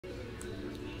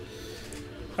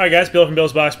Alright guys, Bill from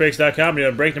BillsBoxBreaks.com. We're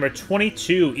doing break number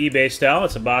 22 eBay style.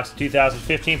 It's a box of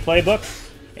 2015 Playbook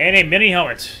and a mini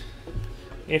helmet.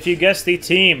 If you guess the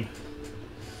team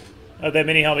of that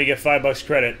mini helmet, you get $5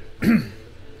 credit.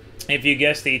 If you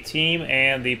guess the team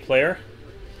and the player,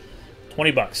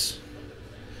 $20.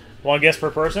 One guess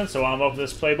per person, so I'm open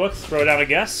this Playbook. Throw down a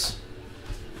guess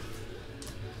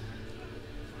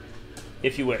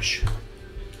if you wish.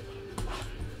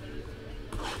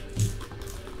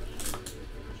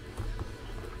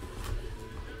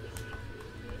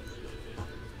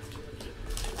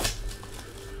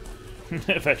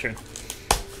 Veteran.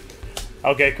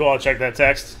 Okay, cool. I'll check that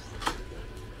text.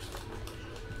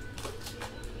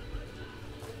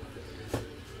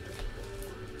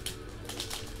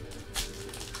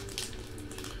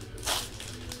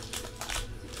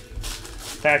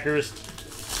 Packers,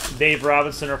 Dave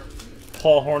Robinson or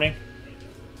Paul Hornung.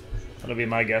 That'll be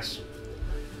my guess.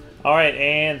 All right,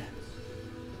 and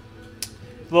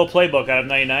a little Playbook out of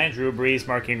 99. Drew Brees,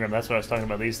 Mark Ingram. That's what I was talking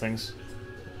about, these things.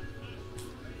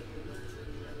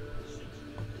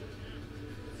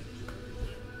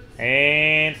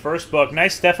 And first book,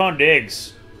 nice Stephon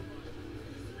Diggs.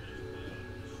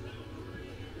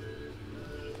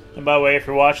 And by the way, if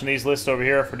you're watching these lists over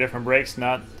here for different breaks,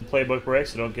 not the Playbook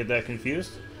breaks, so don't get that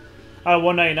confused.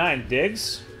 199,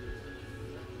 Diggs.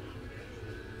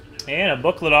 And a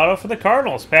booklet auto for the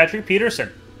Cardinals, Patrick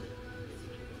Peterson.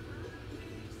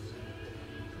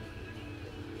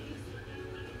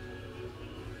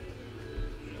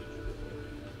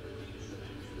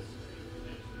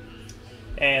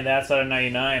 And that's out of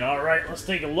 99. All right, let's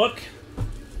take a look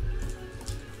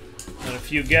at a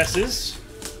few guesses.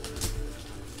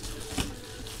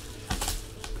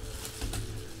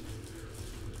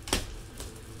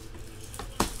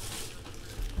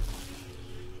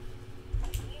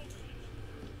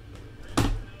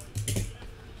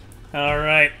 All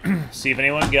right, see if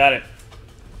anyone got it.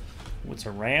 What's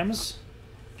a Rams?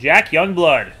 Jack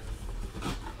Youngblood.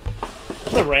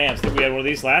 The Rams. I think we had one of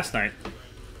these last night.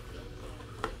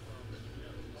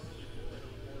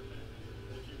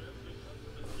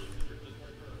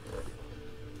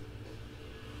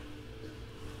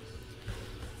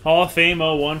 Hall of Fame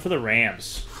 01 for the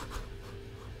Rams.